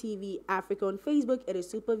SVTV Africa. On Facebook, it is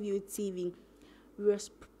Superview TV. We are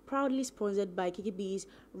proudly sponsored by Kiki B's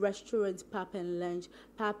restaurant, Pap and Lunch.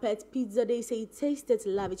 Papet Pizza, they say taste it,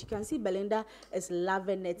 love it. You can see Belinda is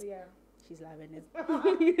loving it. Yeah. She's loving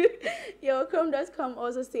it. Chrome.com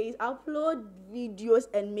also says upload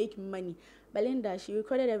videos and make money. Belinda, she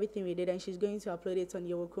recorded everything we did and she's going to upload it on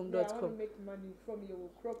Chrome.com. Yeah, I want to make money from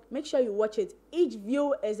Chrome. Make sure you watch it. Each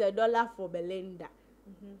view is $1 for Belinda.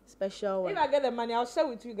 Special one. If I get the money, I'll share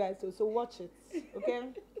with you guys too. So watch it. Okay?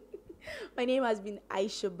 My name has been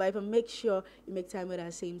Aisha Bye, but make sure you make time with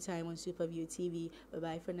us same time on SuperView TV.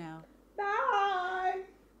 Bye-bye for now.